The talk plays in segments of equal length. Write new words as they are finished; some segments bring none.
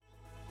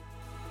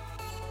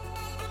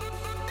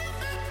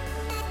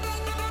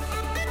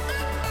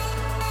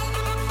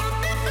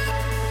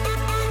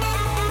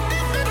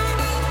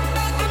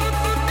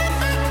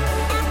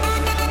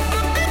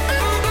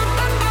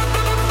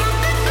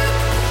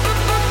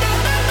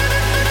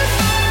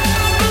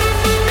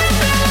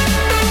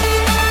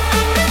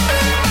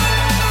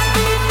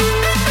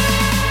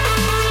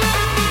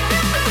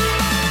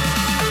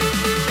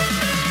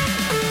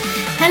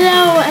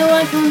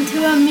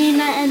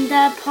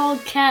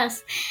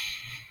podcast.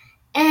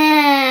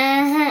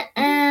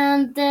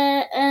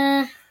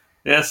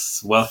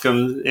 Yes,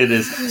 welcome. It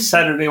is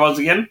Saturday once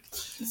again,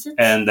 Is it?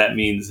 and that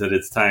means that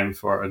it's time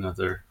for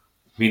another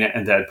Mina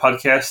and Dad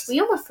podcast.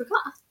 We almost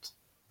forgot.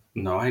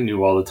 No, I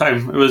knew all the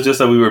time. It was just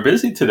that we were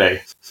busy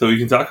today, so we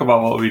can talk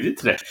about what we did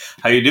today.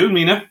 How you doing,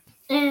 Mina?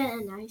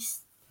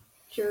 Nice.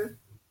 Sure.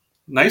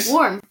 Nice.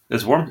 Warm.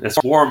 It's warm.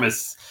 It's warm.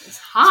 It's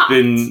hot.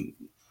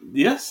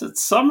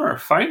 It's summer.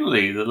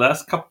 Finally, the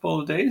last couple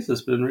of days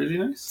has been really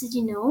nice. Did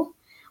you know?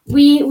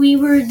 We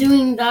were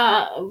doing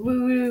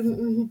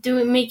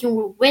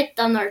making wet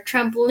on our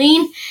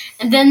trampoline,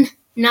 and then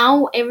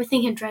now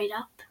everything had dried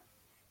up.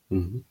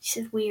 Mm-hmm. It's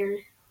just weird.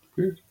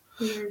 Weird.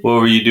 What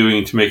were you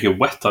doing to make it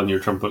wet on your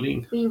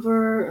trampoline? We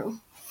were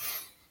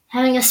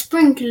having a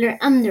sprinkler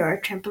under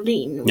our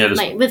trampoline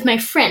with my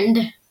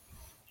friend.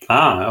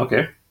 Ah,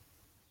 okay.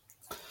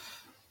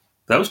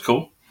 That was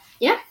cool.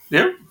 Yeah.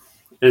 Yeah.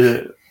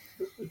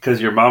 Because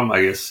your mom,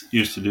 I guess,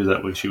 used to do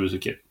that when she was a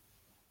kid.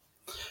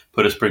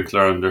 Put a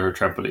sprinkler under her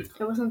trampoline.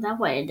 It wasn't that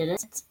way I did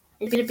it.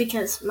 I did it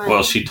because my...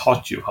 Well, she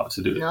taught you how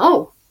to do it.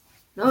 No,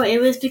 it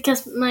was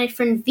because my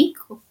friend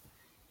Vico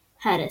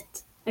had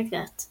it like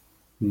that.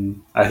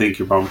 I think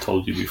your mom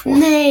told you before.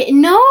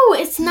 No,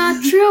 it's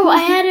not true. I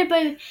had it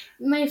by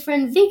my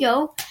friend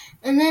Vigo,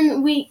 and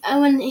then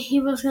when he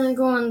was gonna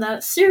go on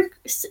the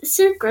circus,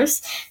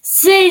 circus,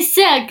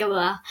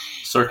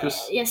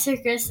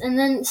 and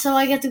then so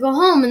I got to go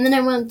home, and then I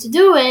went to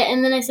do it,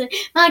 and then I said,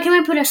 "Mom, can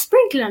I put a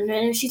sprinkler under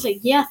it?" And she's like,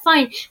 "Yeah,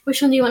 fine.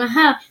 Which one do you want to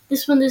have?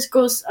 This one that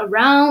goes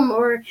around,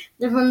 or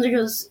this one that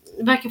goes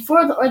back and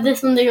forth, or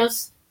this one that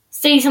goes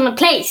stays in a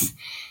place?"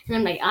 And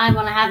I'm like, "I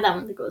want to have that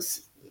one that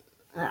goes."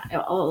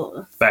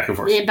 Back and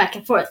forth. Yeah, back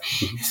and forth.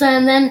 So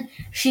and then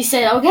she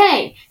said,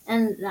 "Okay,"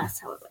 and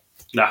that's how it went.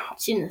 No.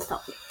 She didn't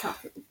stop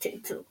talking.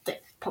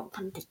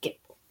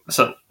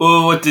 So,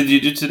 what did you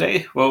do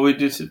today? What we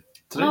did today?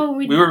 Oh,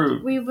 we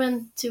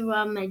went to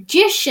a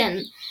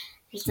magician.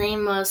 His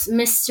name was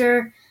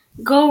Mr.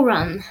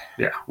 Goran.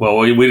 Yeah. Well,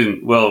 we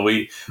didn't. Well,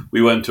 we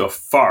went to a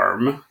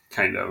farm,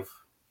 kind of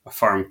a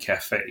farm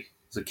cafe.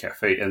 It's a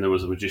cafe, and there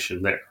was a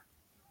magician there.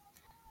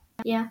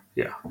 Yeah.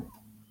 Yeah.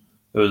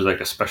 It was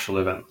like a special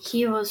event.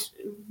 He was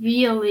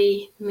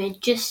really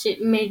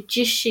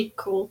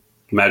magical.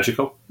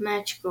 Magical.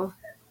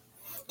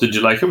 Did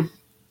you like him?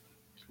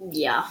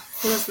 Yeah,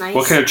 he was nice.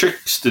 What kind of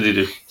tricks did he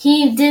do?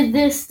 He did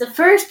this. The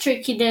first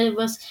trick he did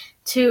was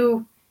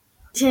to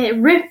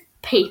rip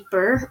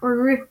paper or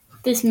rip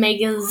this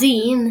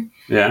magazine.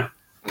 Yeah.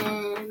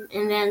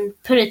 And then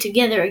put it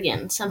together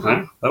again somehow.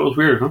 Yeah, that was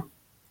weird, huh?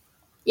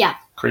 Yeah.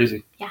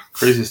 Crazy. Yeah.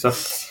 Crazy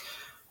stuff.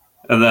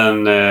 And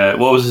then,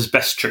 what was his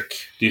best trick,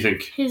 do you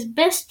think? His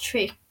best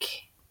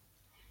trick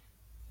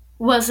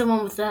was the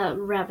one with the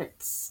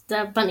rabbits,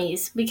 the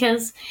bunnies,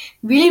 because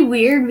really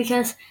weird.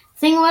 Because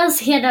thing was,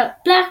 he had a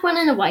black one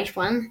and a white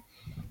one,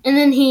 and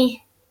then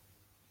he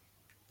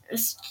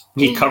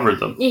covered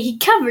them. Yeah, he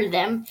covered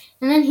them,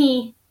 and then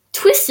he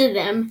twisted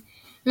them,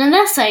 and on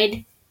that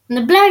side, and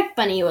the black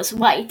bunny was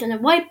white, and the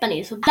white bunny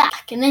was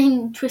black, and then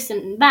he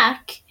twisted them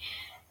back.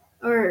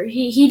 Or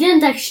he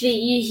didn't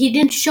actually, he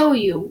didn't show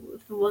you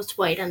if it was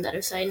white on the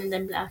other side and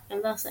then black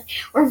on the other side.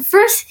 Or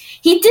first,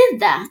 he did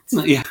that.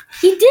 Yeah.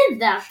 He did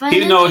that. But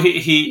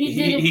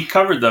he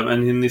covered them,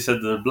 and then he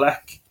said the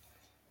black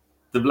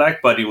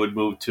bunny would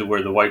move to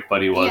where the white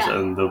bunny was,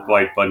 and the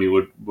white bunny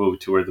would move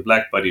to where the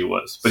black bunny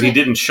was. But he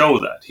didn't show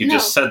that. He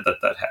just said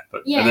that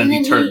happened. Yeah, and then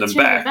he turned them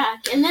back.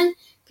 And then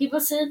people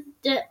said,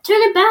 turn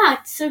it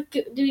back so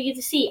do we get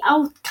to see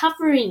out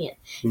covering it.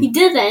 He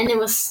did that, and it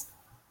was...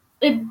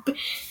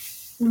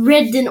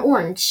 red and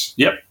orange.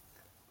 Yep.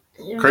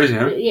 Crazy,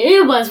 huh?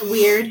 It was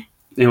weird.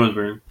 It was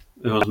weird.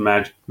 It was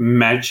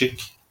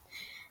magic.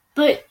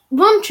 But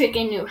one trick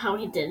I knew how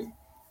he did.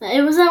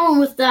 It was that one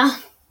with the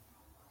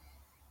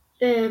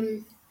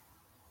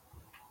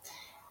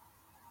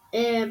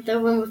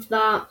one with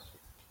the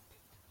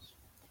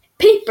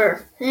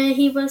paper.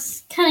 He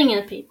was cutting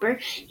the paper.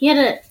 He had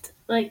it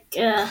like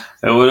a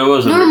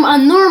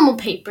normal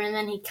paper, and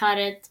then he cut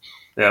it.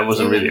 Yeah, it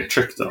wasn't really a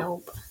trick though.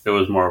 Nope. It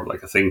was more of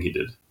like a thing he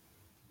did.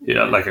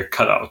 Yeah, like a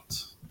cutout.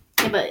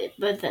 Yeah, but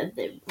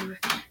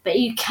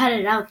you cut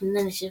it out, and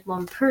then it's just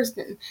one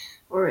person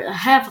or a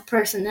half a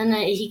person. Then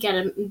he got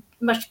it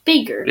much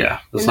bigger. Yeah,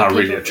 it's not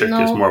really a trick.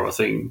 No. It's more of a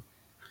thing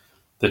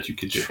that you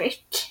could do.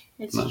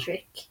 It's a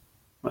trick.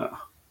 Yeah.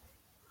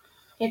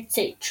 It's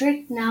a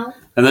trick now.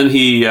 And then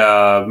he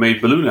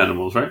made balloon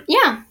animals, right?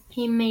 Yeah,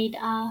 he made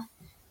a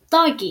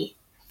doggy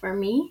for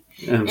me.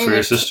 And for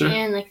your sister?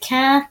 And a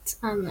cat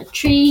on the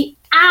tree.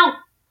 Ow!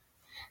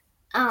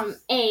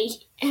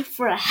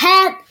 For a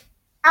hat.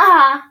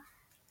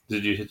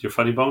 Did you hit your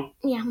funny bone?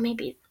 Yeah,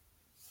 maybe.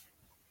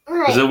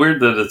 Is it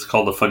weird that it's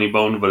called a funny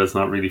bone, but it's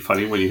not really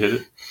funny when you hit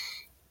it?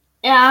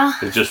 Yeah.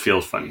 It just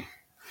feels funny.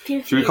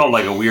 It should be called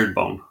like a weird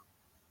bone.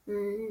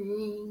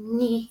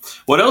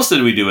 What else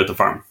did we do at the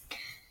farm?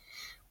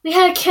 We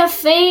had a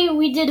cafe,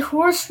 we did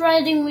horse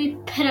riding, we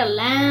pet a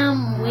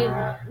lamb, we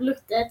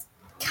looked at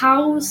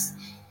cows,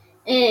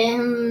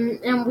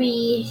 And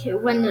we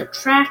went a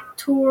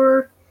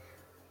tractor.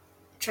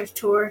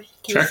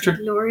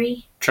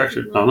 Lorry.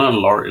 Tractor? No, not a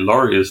lorry.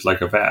 Lorry is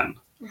like a van.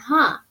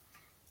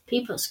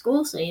 People at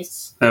school say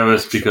it's. That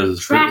was because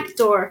it's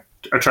tractor.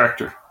 A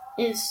tractor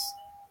is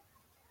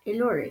a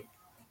lorry.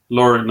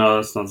 Lorry? No,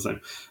 that's not the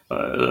same.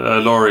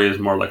 A lorry is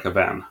more like a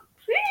van.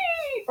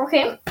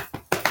 Okay.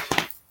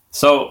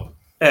 So,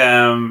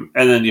 and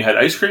then you had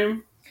ice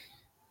cream.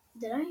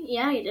 Did I?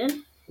 Yeah, I did.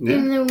 Yeah.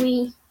 And then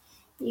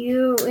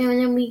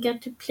we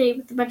got to play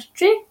with a bunch of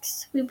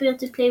tricks. We got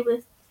to play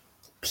with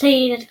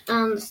plate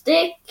on the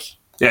stick.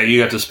 Yeah,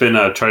 you got to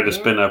try to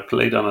spin a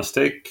plate on a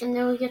stick. And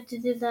then we got to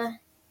do the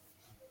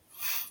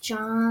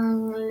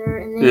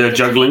jungler. And then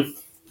juggling.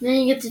 Then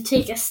you get to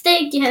take a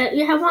stick.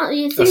 You have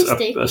three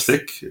sticks. A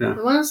stick,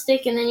 yeah. One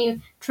stick, and then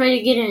you try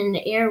to get it in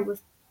the air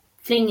with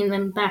flinging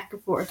them back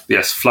and forth.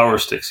 Yes, flower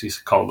sticks. You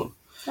call them.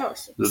 Flower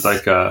sticks. It's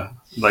like a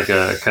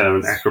kind of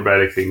an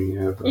acrobatic thing.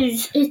 You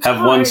it's have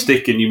hard. One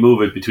stick and you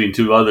move it between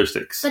two other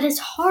sticks. But it's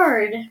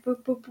hard.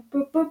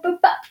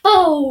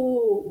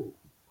 Oh.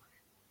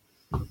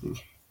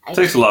 It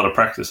takes a lot of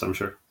practice, I'm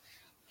sure.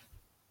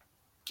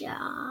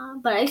 Yeah,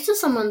 but I saw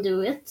someone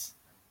do it.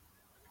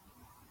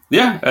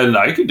 Yeah, and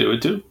I could do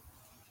it too.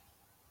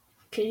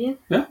 Could you?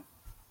 Yeah.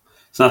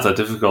 It's not that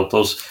difficult.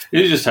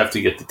 You just have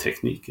to get the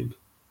technique in.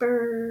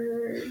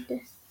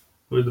 Bird.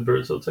 What did the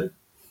birds outside?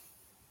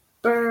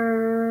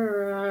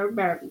 Bird.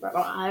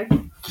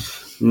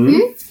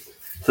 Mm-hmm.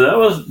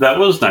 So that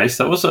was nice.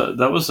 That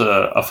was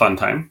a fun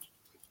time.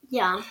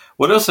 Yeah.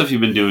 What else have you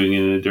been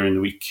doing during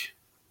the week?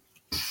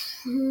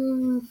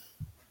 What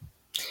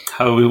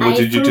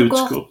did you do at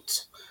school?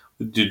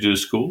 What did you do at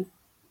school?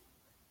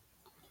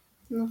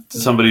 Nothing.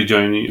 Did somebody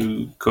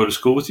go to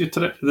school with you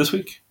this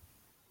week?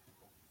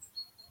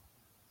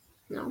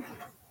 No.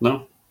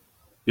 No?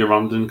 Your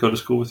mom didn't go to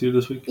school with you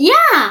this week?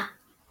 Yeah.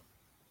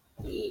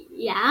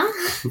 Yeah.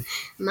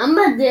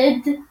 Mama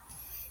did.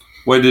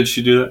 Why did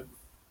she do that?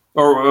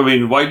 Or, I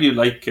mean, why do you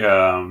like...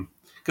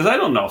 Because I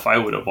don't know if I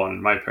would have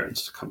wanted my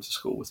parents to come to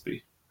school with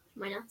me.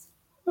 Why not?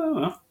 I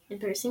don't know.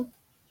 Embarrassing?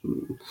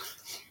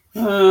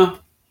 I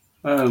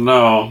don't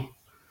know.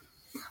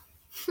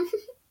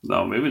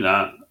 No, maybe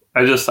not.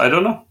 I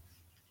don't know.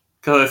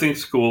 Because I think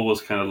school was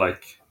kind of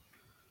like,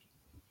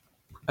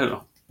 I don't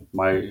know,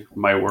 my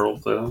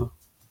world. I don't know.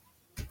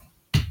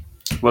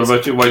 What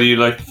about you? Why do you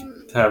like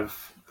to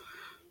have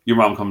your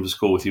mom come to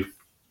school with you?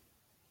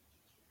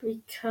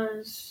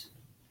 Because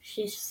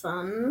she's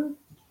fun.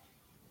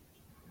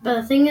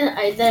 But the thing that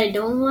I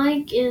don't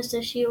like is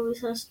that she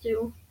always has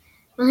to,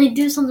 when I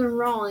do something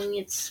wrong,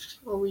 it's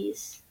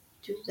always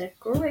do that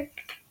correct.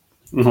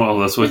 Well,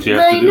 that's what you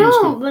have to do. I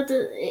know, but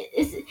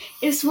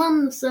it's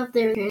one stuff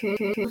there.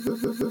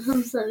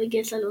 Some stuff it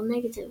gets a little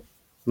negative.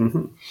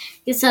 Mm-hmm.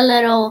 It's a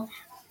little,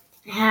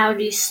 how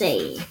do you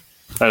say?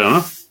 I don't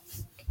know.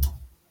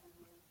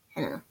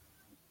 I don't know.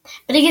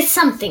 But it gets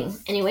something,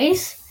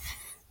 anyways.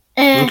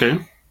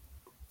 Okay.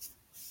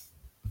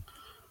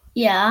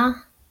 Yeah.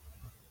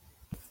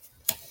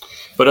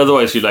 But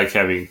otherwise, you like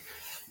having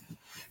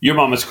your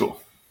mom at school.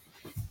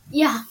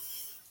 Yeah.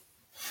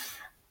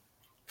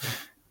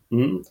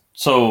 Mm-hmm.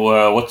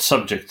 So, what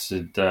subjects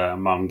did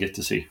mom get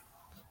to see?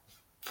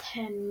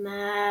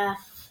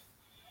 Math.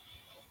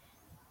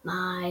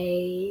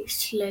 My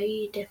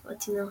slöjd.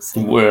 What do you know?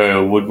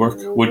 Woodwork?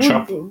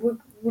 Woodshop?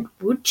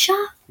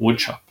 Woodshop?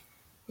 Woodshop.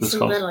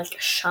 Isn't that like a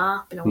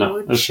shop and a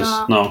wood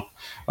shop? No.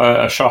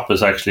 A shop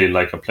is actually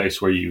like a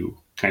place where you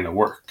kind of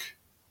work.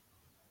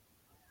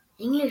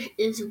 English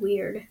is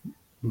weird.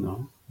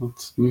 No,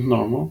 that's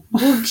normal.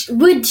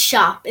 Wood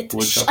shop.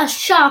 A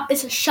shop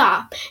is a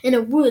shop, and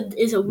a wood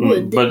is a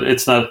wood. But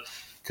it's not,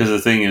 because the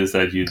thing is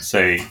that you'd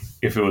say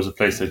if it was a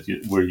place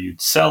where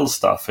you'd sell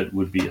stuff, it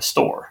would be a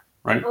store,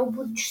 right? A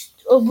wood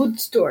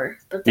store.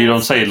 But you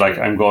don't say like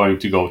I'm going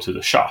to go to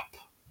the shop.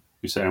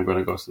 You say I'm going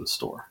to go to the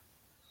store.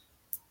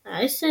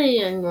 I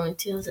say I'm going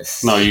to the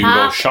shop. No, you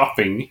can go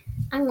shopping.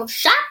 I'm going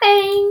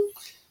shopping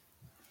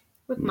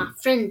with my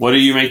friends. What are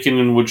you making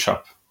in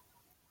woodshop?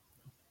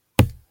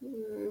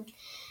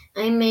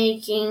 I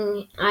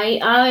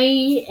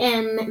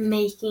am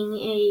making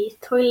a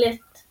toilet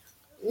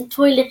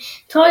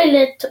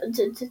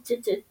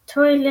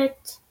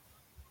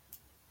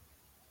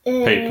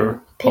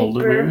paper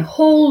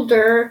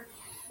holder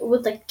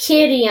with a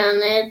kitty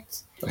on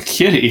it. A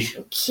kitty?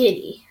 A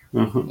kitty.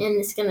 Uh-huh. And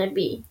it's going to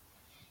be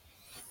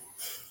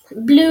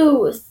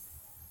blue with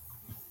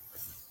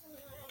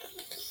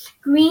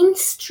green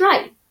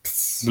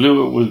stripes.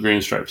 Blue with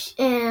green stripes.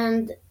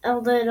 And a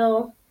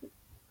little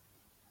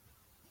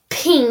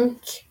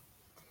pink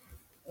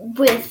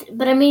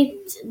but I made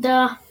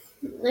the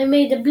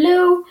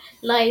blue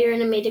lighter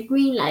and I made the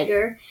green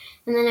lighter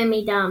and then I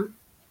made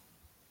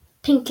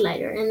pink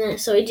lighter and then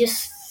so it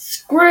just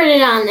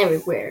squirted on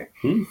everywhere.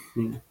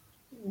 Mm-hmm.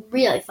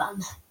 Really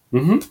fun.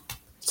 Mm-hmm.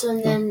 So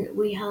then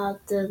we had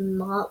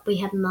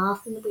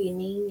math in the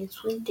beginning in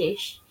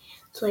Swedish.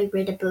 So I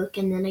read a book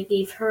and then I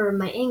gave her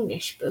my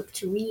English book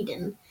to read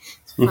in.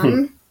 It's fun.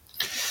 Mm-hmm.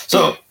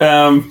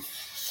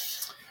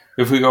 So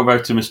if we go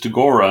back to Mr.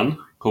 Goran,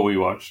 who we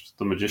watched,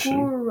 the magician.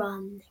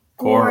 Goran,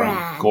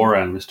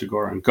 Mr.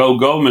 Goran. Go,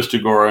 Mr.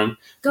 Goran.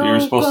 Go,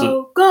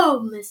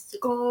 Mr.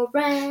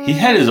 Goran. He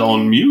had his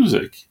own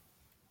music.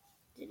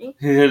 Did he?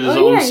 He had his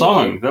own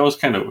song. That was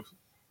kind of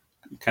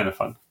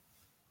fun.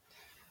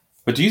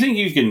 But do you think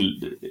do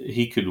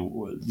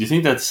you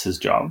think that's his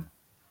job?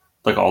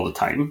 Like all the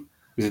time? Do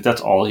you think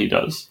that's all he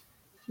does?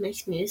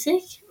 Makes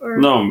music? Or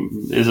no,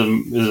 is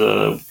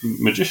a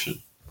magician.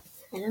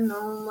 I don't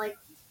know, like.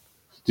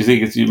 Do you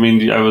think it's? I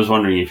mean, I was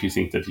wondering if you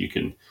think that you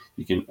can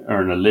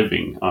earn a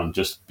living on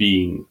just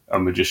being a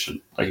magician.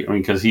 Like, I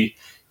mean, because he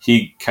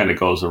kind of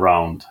goes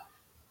around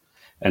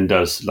and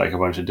does like a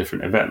bunch of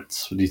different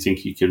events. Do you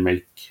think you can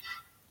make?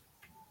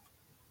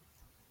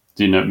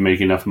 Do you not make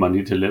enough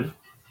money to live?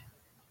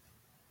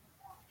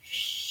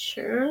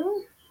 Sure.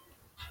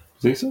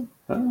 Think so?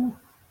 I don't know.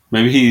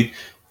 Maybe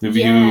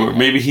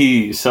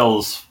he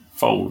sells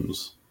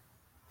phones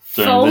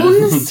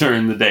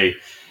during the day.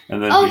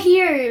 And then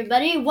here,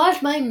 buddy,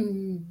 watch my.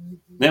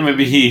 Yeah,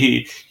 maybe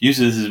he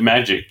uses his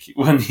magic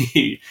when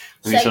he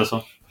sells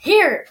phone.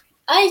 Here,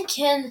 I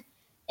can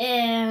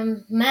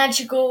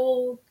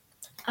magical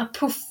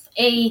poof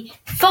a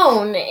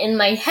phone in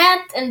my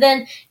hat, and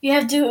then you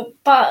have to.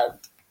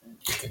 But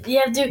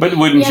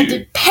wouldn't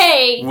you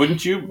pay?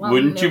 Wouldn't you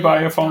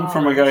buy a phone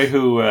from a guy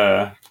who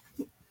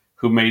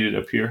made it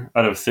appear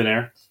out of thin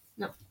air?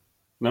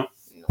 No.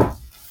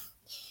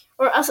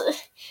 Or also,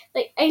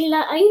 like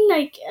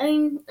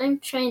I'm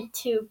trying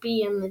to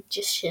be a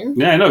magician.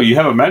 Yeah, I know you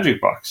have a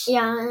magic box.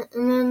 Yeah,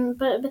 and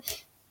then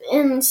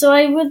and so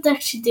I would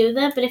actually do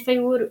that. But if I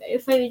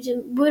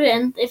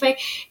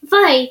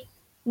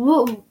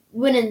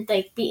wouldn't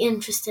like be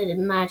interested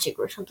in magic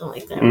or something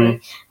like that.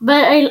 Right?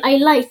 But I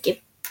like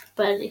it,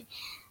 but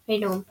I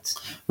don't.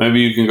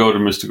 Maybe you can go to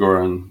Mr.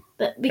 Goran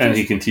and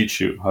he can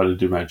teach you how to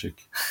do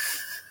magic.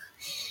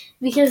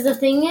 Because the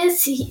thing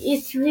is,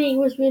 it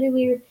was really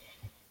weird.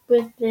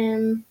 But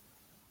it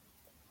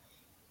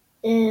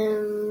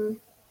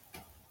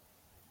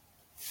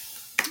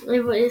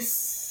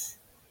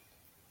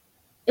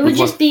would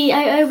just be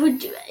I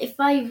would if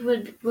I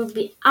would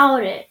be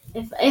out it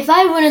if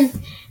I wouldn't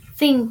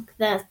think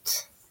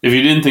that if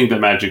you didn't think that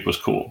magic was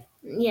cool.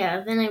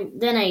 Yeah, then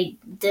I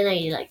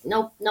like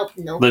nope.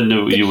 Then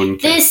no, you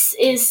wouldn't care. This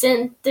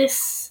isn't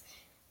this.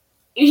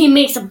 He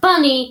makes a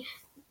bunny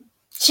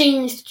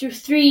change to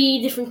 3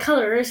 different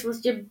colors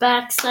with your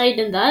back side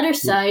and the other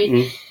side.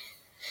 Mm-hmm.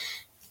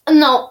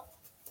 No,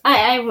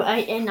 I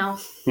know.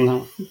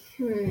 No.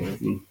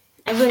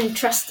 I wouldn't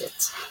trust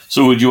it.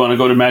 So would you want to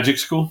go to magic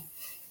school?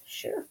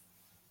 Sure.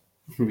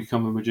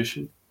 Become a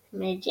magician?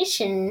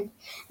 Magician.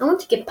 I want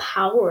to get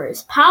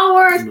powers.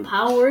 Powers.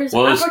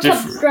 Well, it's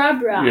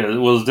different. Yeah,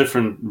 well, it's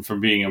different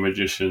from being a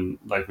magician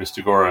like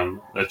Mr.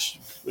 Goran.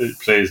 It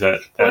plays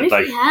at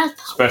like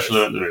special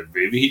event.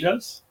 Maybe he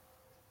does.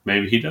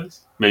 Maybe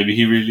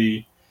he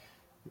really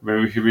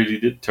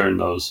did turn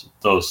those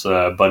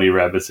bunny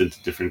rabbits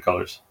into different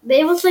colors. But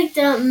it was like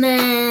the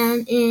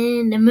Man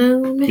in the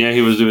Moon. Yeah,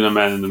 he was doing a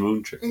Man in the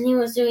Moon trick. And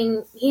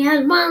he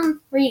had one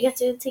where you get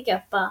to take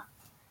up a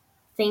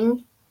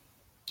thing.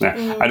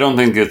 Yeah, I don't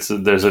think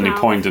there's any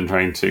point in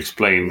trying to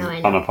explain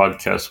on a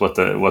podcast what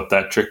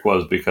that trick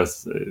was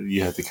because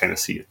you have to kind of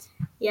see it.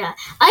 Yeah,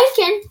 I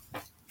can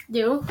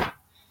do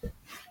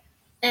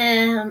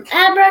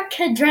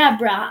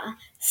abracadabra,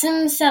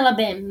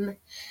 simsalabim.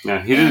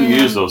 Yeah, he didn't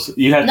use those.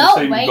 You had to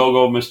say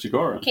go, Mr.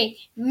 Goran. Okay,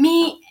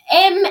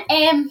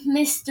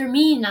 Mr.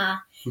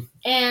 Mina,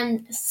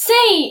 and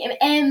say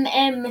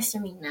Mr.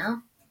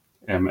 Mina.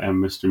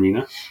 Mr.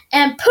 Mina.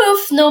 And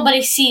poof,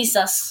 nobody sees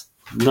us.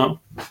 No.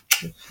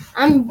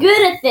 I'm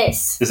good at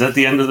this. Is that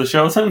the end of the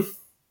show then?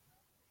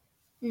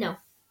 No.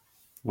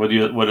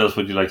 What else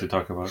would you like to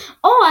talk about?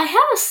 Oh, I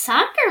have a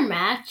soccer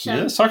match.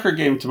 Yeah, soccer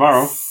game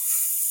tomorrow.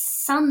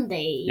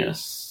 Sunday.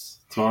 Yes,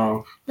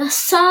 tomorrow. The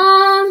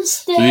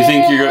sun's there. So do you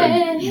think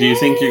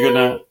you're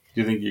gonna?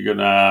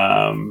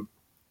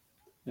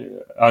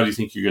 How do you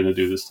think you're gonna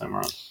do this time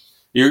around?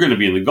 You're gonna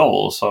be in the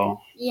goal,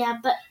 so. Yeah,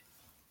 but.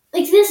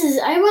 Like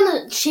I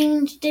want to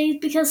change days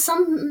because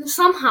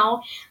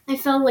somehow I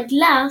felt like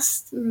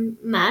last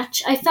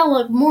match I felt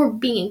like more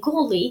being a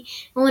goalie,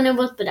 and when I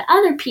was with the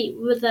other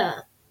people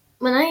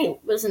when I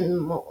was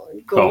in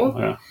goal,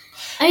 yeah.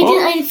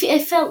 I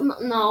felt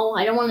no,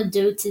 I don't want to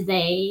do it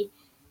today.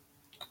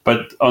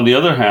 But on the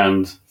other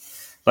hand,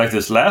 like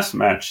this last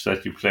match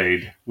that you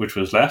played, which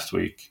was last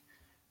week,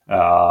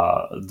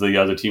 the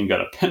other team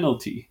got a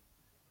penalty.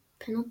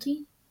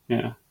 Penalty?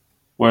 Yeah,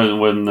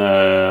 when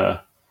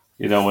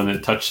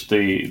it touched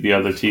the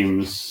other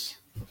team's,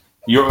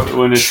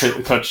 when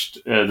it touched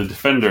our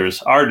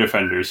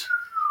defenders'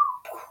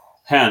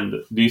 hand,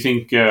 do you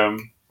think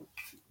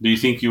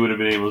you would have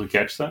been able to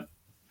catch that?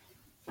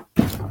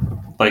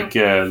 Like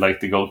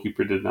the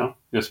goalkeeper did now?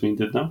 Yasmin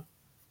did now?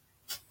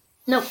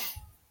 No.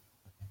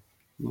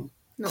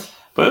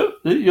 But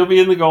you'll be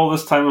in the goal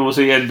this time, and we'll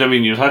see. I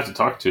mean, you'll have to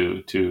talk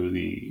to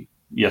the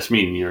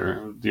Yasmin,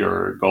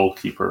 your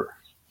goalkeeper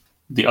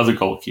the other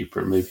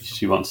goalkeeper. Maybe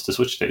she wants to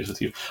switch days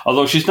with you.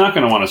 Although she's not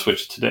going to want to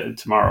switch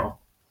tomorrow.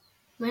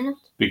 Why not?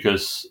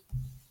 Because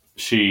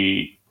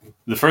the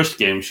first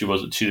game she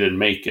didn't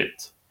make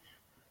it.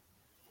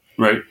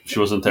 Right? She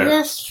wasn't there.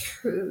 That's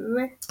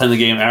true. And the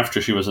game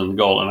after she was in the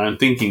goal, and I'm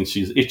thinking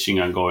she's itching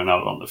on going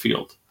out on the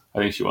field. I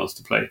think she wants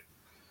to play.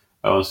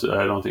 I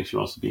don't think she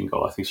wants to be in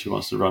goal. I think she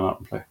wants to run out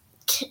and play.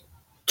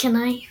 Can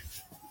I?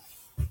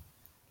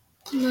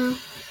 No.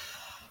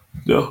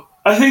 No.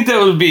 I think that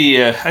would be.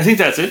 I think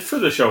that's it for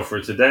the show for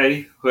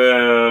today.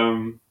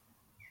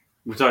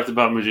 We talked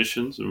about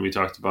magicians, and we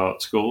talked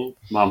about school.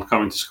 Mom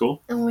coming to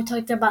school, and we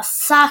talked about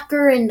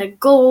soccer and the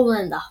goal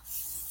and the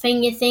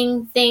thingy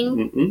thing.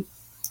 Mm-mm.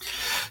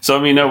 So,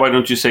 Amina, why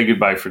don't you say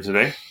goodbye for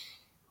today?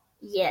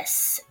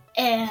 Yes.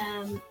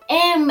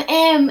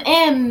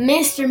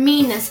 Mr.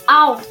 Mina's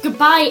out.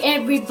 Goodbye,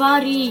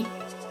 everybody.